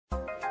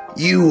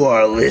You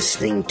are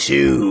listening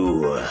to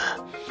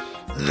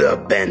the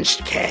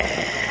Benchcast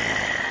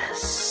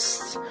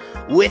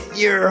with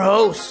your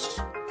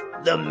host,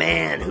 the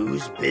man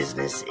whose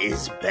business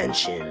is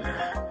benching,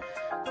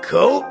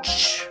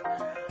 Coach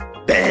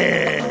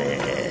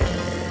Ben.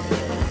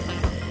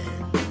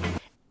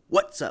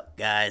 What's up,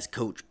 guys?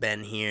 Coach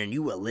Ben here, and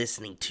you are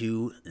listening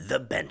to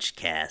the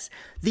Benchcast,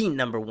 the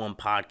 #1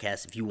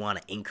 podcast if you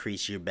want to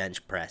increase your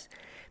bench press.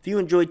 If you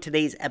enjoyed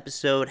today's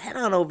episode, head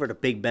on over to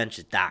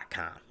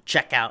bigbenches.com.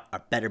 Check out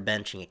our Better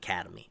Benching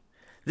Academy.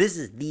 This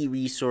is the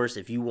resource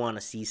if you want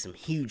to see some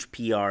huge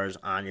PRs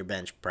on your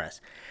bench press.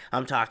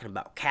 I'm talking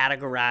about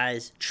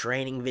categorized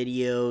training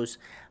videos.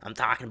 I'm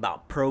talking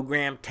about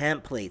program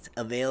templates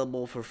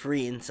available for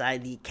free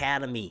inside the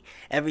academy.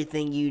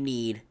 Everything you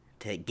need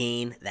to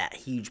gain that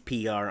huge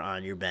PR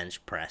on your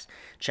bench press.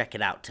 Check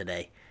it out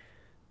today.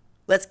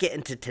 Let's get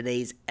into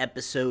today's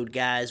episode,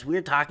 guys.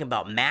 We're talking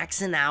about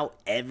maxing out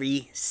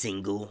every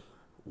single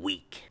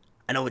week.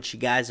 I know what you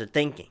guys are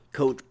thinking.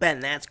 Coach Ben,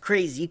 that's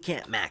crazy. You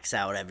can't max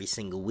out every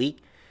single week.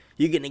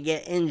 You're going to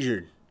get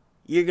injured.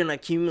 You're going to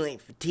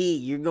accumulate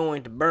fatigue. You're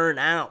going to burn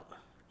out.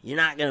 You're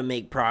not going to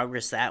make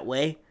progress that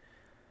way.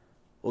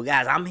 Well,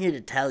 guys, I'm here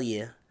to tell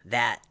you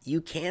that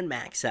you can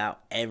max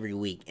out every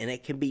week, and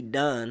it can be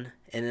done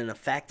in an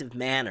effective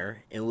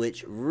manner in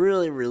which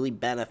really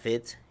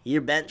benefits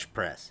your bench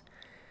press.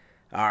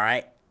 All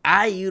right,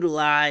 I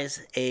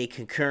utilize a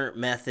concurrent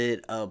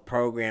method of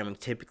programming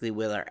typically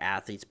with our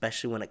athletes,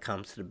 especially when it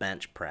comes to the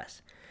bench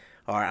press.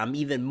 All right, I'm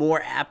even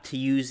more apt to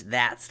use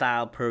that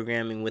style of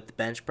programming with the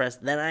bench press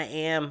than I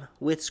am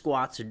with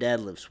squats or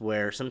deadlifts,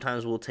 where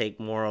sometimes we'll take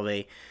more of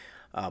a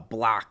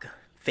block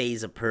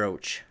phase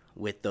approach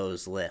with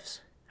those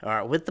lifts. All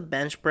right, with the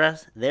bench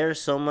press,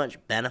 there's so much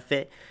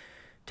benefit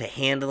to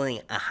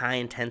handling a high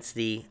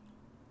intensity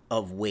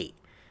of weight.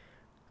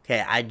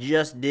 Okay, I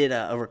just did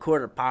a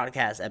recorded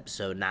podcast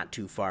episode not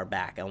too far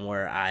back on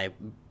where I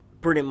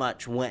pretty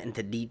much went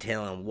into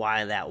detail on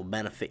why that will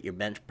benefit your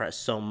bench press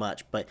so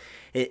much, but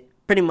it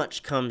pretty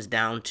much comes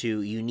down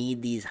to you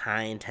need these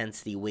high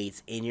intensity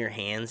weights in your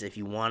hands if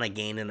you want to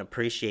gain an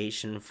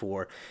appreciation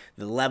for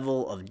the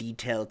level of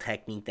detailed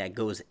technique that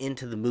goes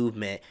into the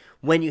movement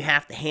when you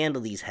have to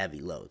handle these heavy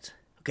loads.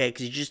 Okay,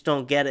 because you just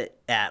don't get it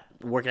at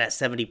working at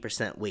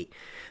 70% weight.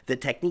 The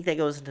technique that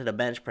goes into the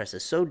bench press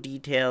is so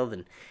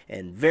detailed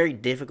and very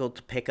difficult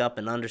to pick up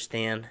and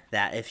understand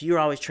that if you're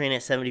always training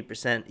at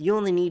 70%, you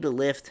only need to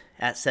lift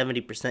at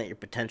 70% your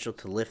potential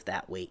to lift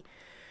that weight.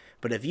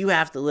 But if you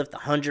have to lift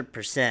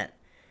 100%,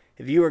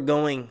 if you are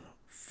going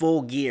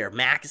full gear,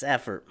 max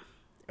effort,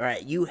 all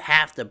right, you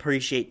have to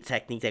appreciate the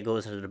technique that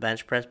goes into the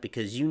bench press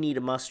because you need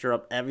to muster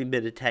up every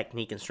bit of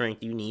technique and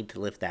strength you need to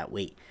lift that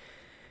weight.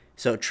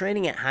 So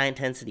training at high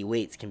intensity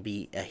weights can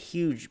be a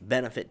huge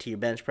benefit to your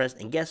bench press.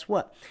 And guess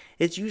what?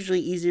 It's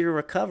usually easier to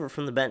recover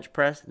from the bench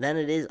press than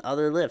it is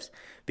other lifts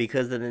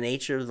because of the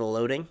nature of the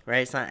loading,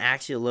 right? It's not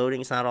axial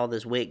loading. It's not all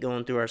this weight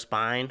going through our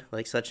spine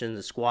like such in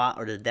the squat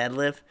or the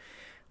deadlift.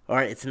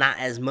 Or it's not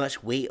as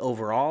much weight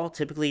overall.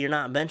 Typically, you're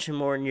not benching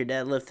more in your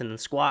deadlift than the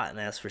squat, and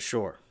that's for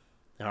sure.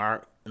 All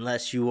right?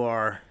 Unless you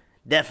are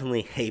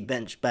definitely a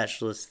bench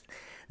specialist,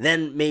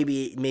 then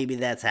maybe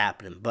that's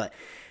happening. But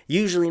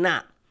usually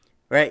not.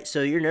 Right,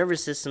 so your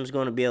nervous system is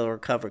going to be able to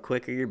recover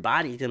quicker. Your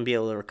body's going to be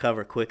able to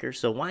recover quicker.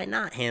 So why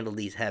not handle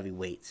these heavy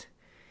weights?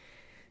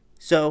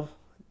 So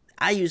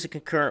I use a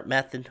concurrent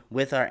method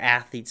with our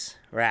athletes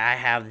where I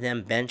have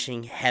them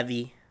benching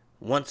heavy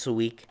once a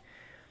week,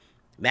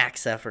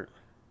 max effort.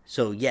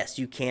 So yes,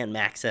 you can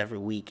max every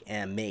week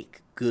and make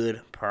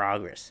good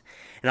progress.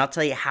 And I'll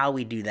tell you how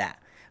we do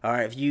that. All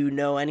right, if you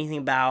know anything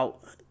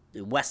about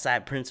the West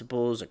Side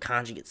Principles or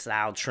conjugate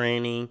style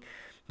training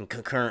and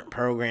concurrent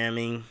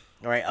programming,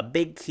 all right, a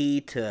big key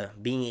to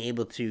being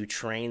able to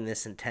train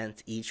this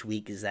intense each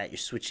week is that you're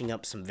switching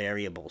up some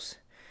variables.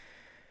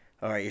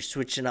 All right, you're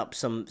switching up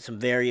some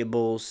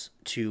variables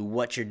to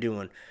what you're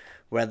doing,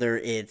 whether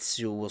it's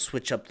we'll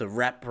switch up the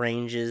rep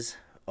ranges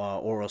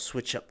or we'll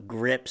switch up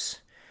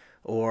grips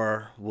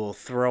or we'll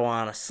throw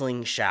on a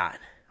slingshot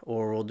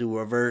or we'll do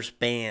reverse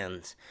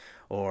bands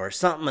or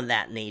something of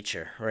that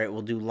nature, right?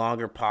 We'll do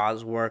longer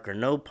pause work or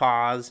no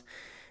pause.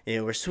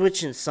 We're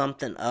switching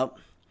something up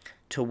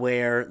to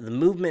where the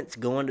movement's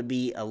going to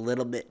be a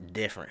little bit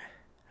different.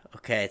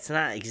 Okay, it's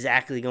not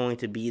exactly going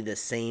to be the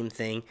same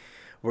thing.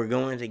 We're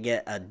going to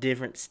get a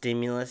different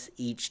stimulus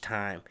each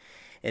time.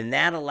 And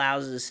that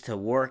allows us to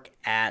work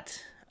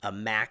at a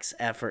max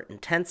effort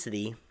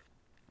intensity,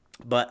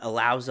 but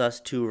allows us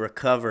to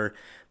recover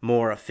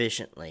more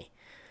efficiently.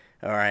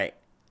 All right,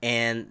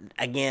 and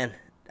again,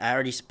 I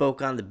already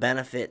spoke on the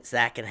benefits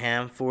that can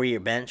have for your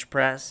bench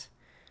press.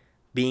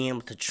 Being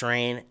able to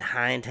train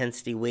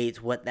high-intensity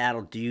weights, what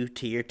that'll do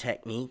to your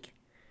technique.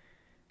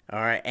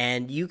 All right,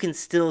 and you can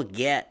still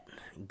get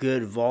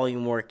good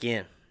volume work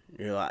in.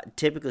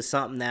 Typically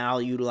something that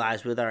I'll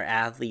utilize with our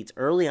athletes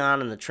early on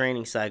in the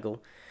training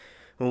cycle.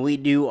 When we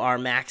do our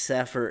max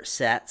effort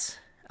sets,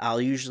 I'll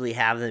usually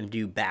have them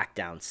do back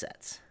down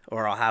sets,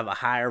 or I'll have a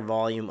higher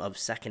volume of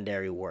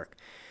secondary work.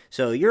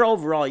 So your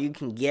overall, you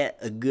can get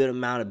a good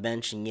amount of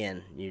benching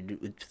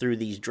in through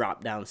these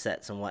drop down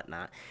sets and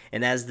whatnot.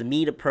 And as the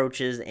meet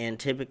approaches, and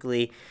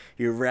typically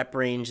your rep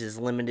range is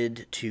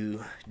limited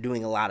to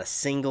doing a lot of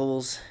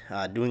singles,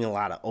 doing a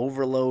lot of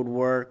overload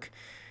work,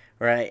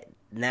 right?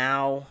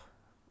 Now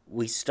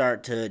we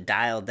start to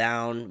dial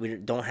down. We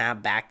don't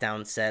have back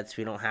down sets.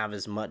 We don't have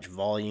as much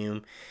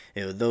volume,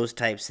 those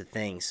types of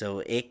things. So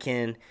it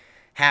can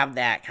have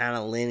that kind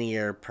of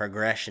linear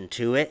progression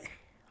to it,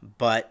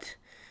 but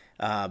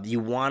you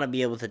want to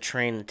be able to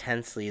train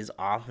intensely as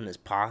often as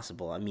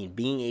possible. I mean,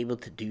 being able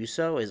to do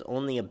so is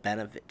only a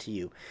benefit to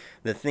you.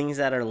 The things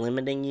that are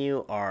limiting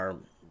you are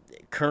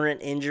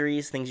current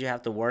injuries, things you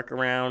have to work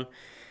around.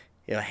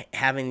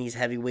 Having these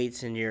heavy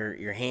weights in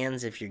your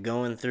hands, if you're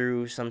going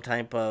through some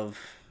type of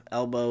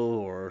elbow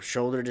or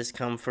shoulder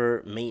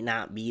discomfort, may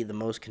not be the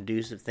most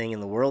conducive thing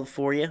in the world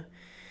for you.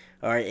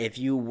 All right, if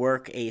you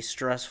work a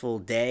stressful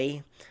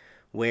day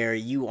where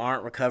you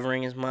aren't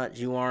recovering as much,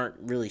 you aren't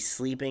really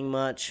sleeping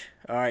much,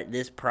 all right,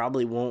 this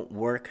probably won't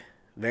work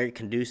very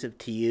conducive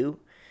to you.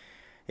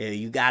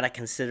 You got to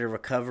consider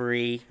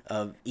recovery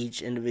of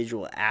each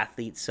individual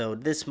athlete. So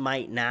this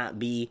might not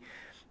be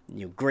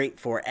great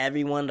for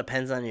everyone,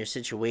 depends on your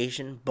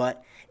situation.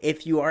 But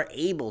if you are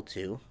able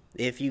to,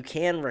 if you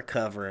can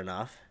recover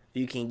enough, if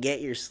you can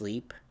get your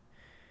sleep,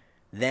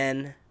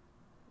 then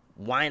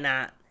why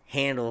not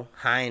handle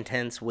high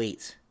intense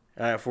weights?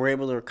 If we're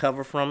able to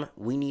recover from it,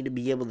 we need to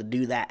be able to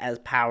do that as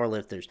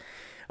powerlifters.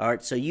 All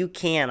right, so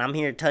I'm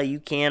here to tell you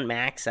can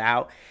max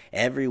out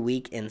every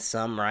week in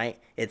some, right?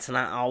 It's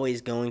not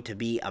always going to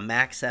be a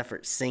max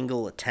effort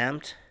single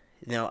attempt.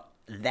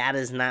 That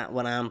is not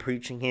what I'm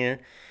preaching here.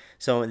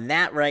 So in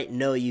that right,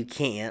 no, you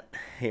can't.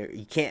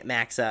 You can't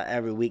max out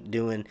every week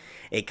doing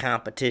a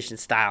competition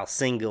style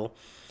single,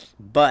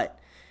 but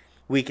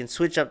we can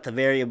switch up the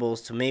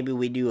variables to maybe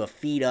we do a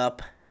feet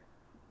up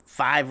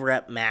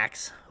 5-rep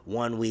max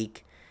 1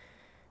 week.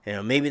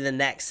 Maybe the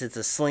next it's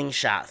a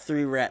slingshot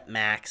 3-rep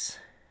max.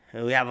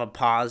 We have a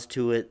pause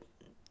to it.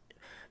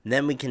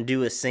 Then we can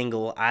do a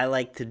single. I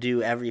like to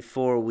do every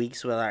 4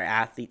 weeks with our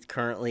athletes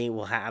currently.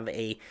 We'll have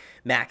a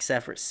max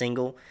effort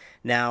single.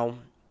 Now,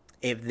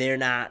 if they're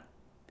not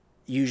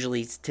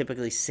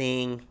typically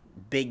seeing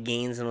big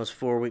gains in those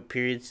 4-week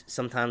periods,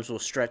 sometimes we'll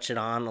stretch it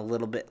on a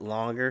little bit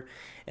longer,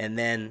 and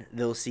then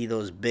they'll see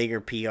those bigger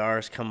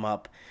PRs come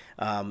up.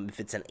 If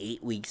it's an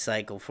 8-week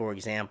cycle, for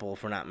example,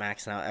 if we're not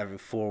maxing out every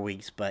 4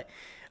 weeks, but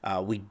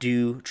we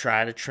do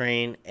try to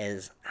train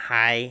as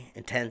high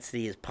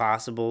intensity as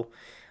possible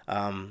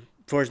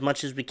for as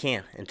much as we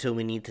can until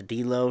we need to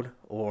deload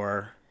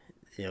or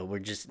we're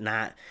just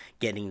not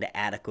getting the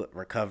adequate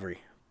recovery.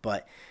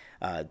 But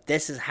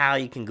this is how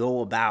you can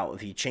go about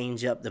if you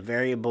change up the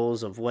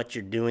variables of what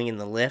you're doing in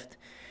the lift.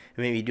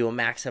 Maybe do a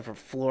max effort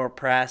floor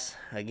press,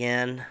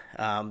 again,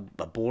 a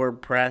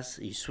board press.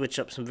 You switch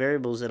up some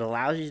variables. It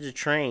allows you to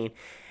train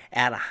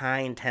at a high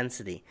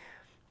intensity.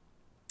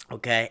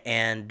 Okay,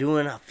 and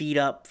doing a feet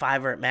up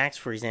 5-rep max,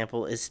 for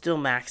example, is still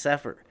max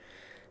effort.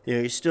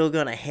 You're still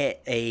going to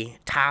hit a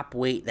top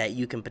weight that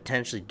you can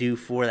potentially do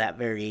for that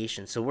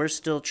variation. So we're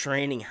still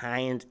training high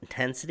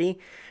intensity,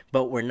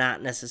 but we're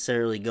not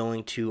necessarily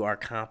going to our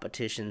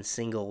competition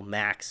single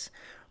max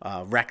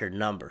record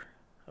number.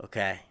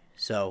 Okay,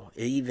 so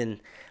even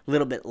a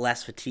little bit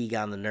less fatigue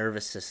on the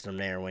nervous system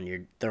there when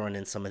you're throwing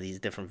in some of these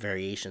different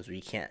variations where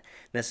you can't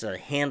necessarily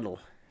handle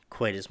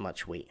quite as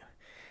much weight.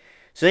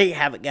 So there you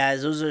have it,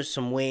 guys. Those are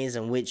some ways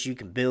in which you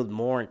can build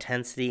more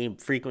intensity and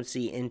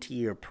frequency into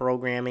your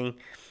programming.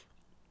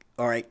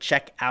 All right,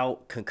 check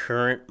out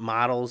concurrent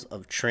models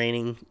of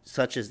training,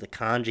 such as the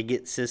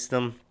conjugate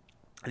system.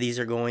 These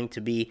are going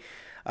to be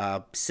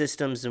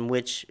systems in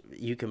which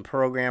you can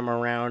program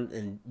around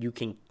and you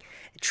can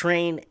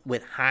train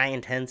with high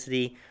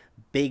intensity,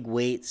 big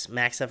weights,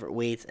 max effort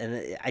weights.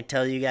 And I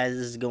tell you guys,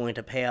 this is going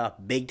to pay off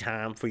big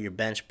time for your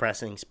bench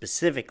pressing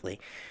specifically,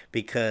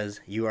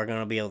 because you are going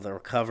to be able to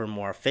recover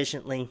more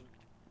efficiently.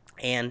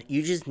 And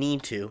you just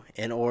need to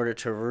in order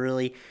to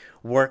really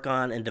work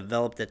on and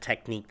develop the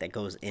technique that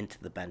goes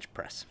into the bench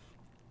press.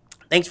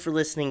 Thanks for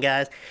listening,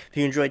 guys. If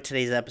you enjoyed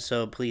today's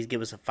episode, please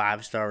give us a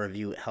 5-star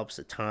review. It helps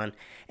a ton.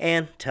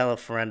 And tell a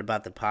friend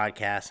about the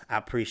podcast. I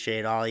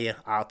appreciate all of you.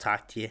 I'll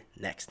talk to you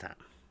next time.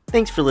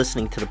 Thanks for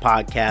listening to the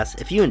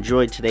podcast. If you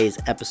enjoyed today's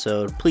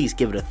episode, please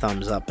give it a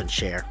thumbs up and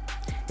share.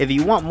 If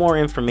you want more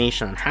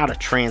information on how to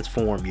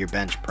transform your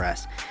bench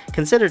press,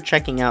 consider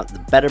checking out the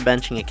Better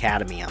Benching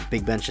Academy on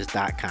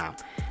BigBenches.com.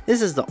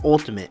 This is the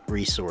ultimate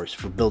resource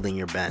for building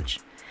your bench.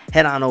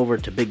 Head on over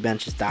to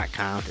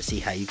BigBenches.com to see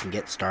how you can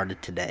get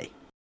started today.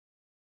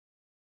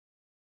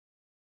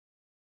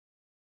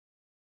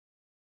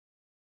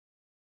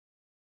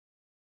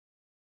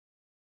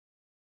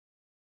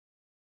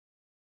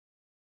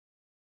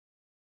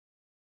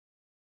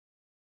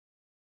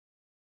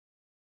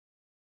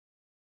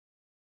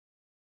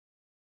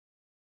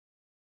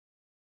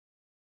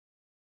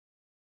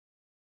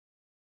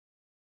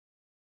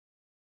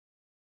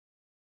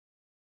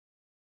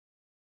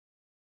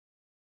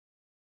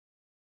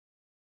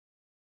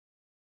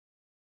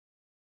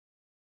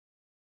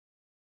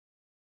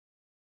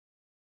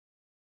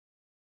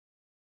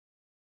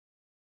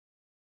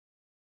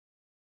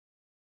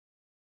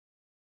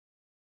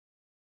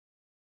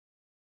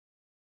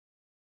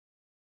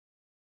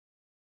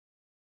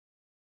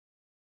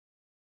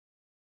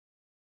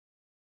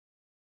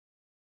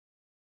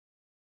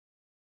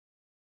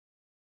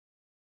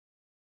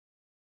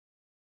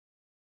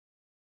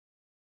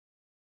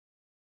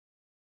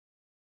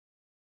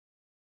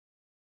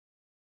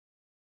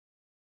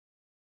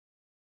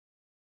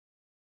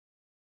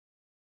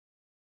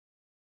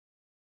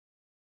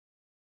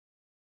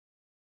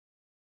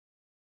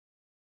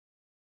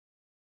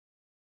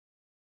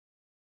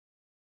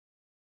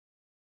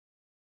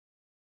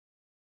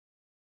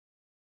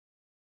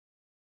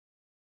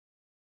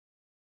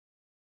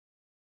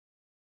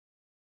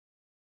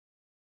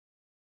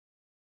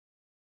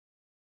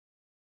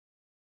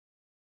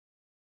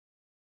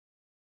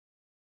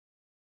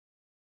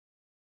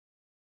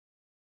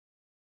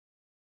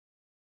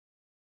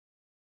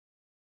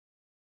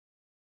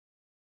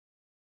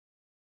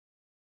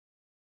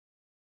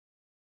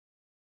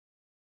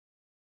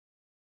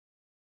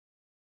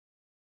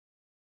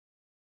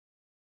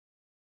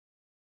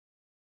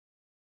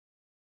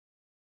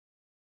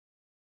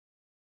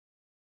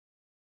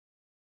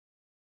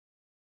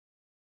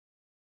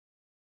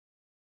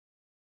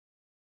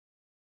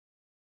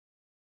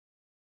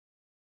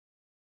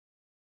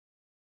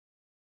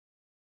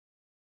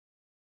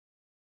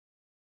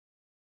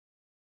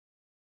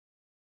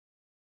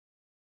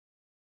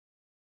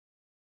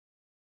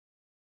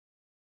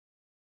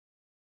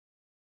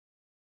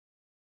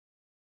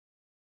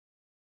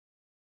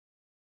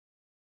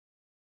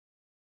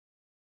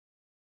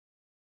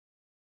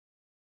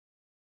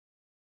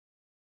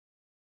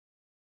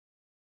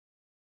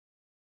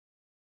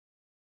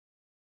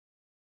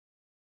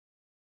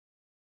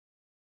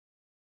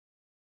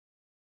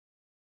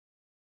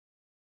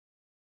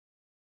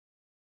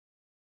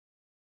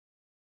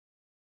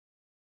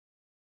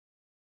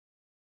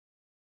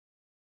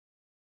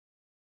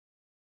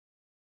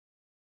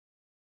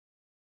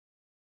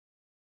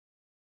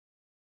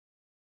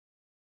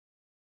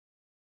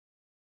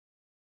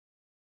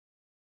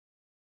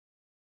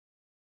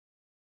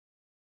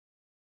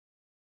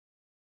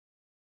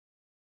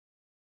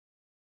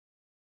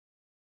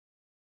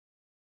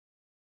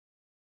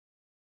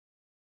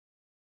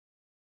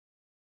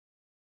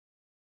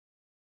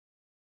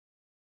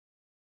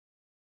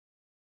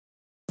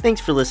 Thanks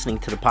for listening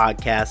to the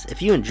podcast.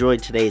 If you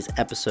enjoyed today's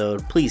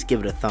episode, please give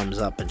it a thumbs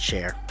up and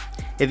share.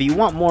 If you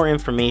want more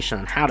information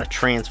on how to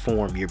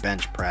transform your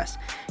bench press,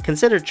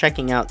 consider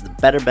checking out the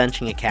Better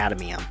Benching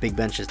Academy on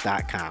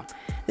BigBenches.com.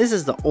 This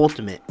is the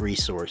ultimate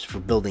resource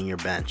for building your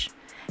bench.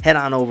 Head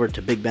on over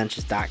to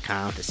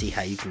BigBenches.com to see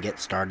how you can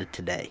get started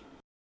today.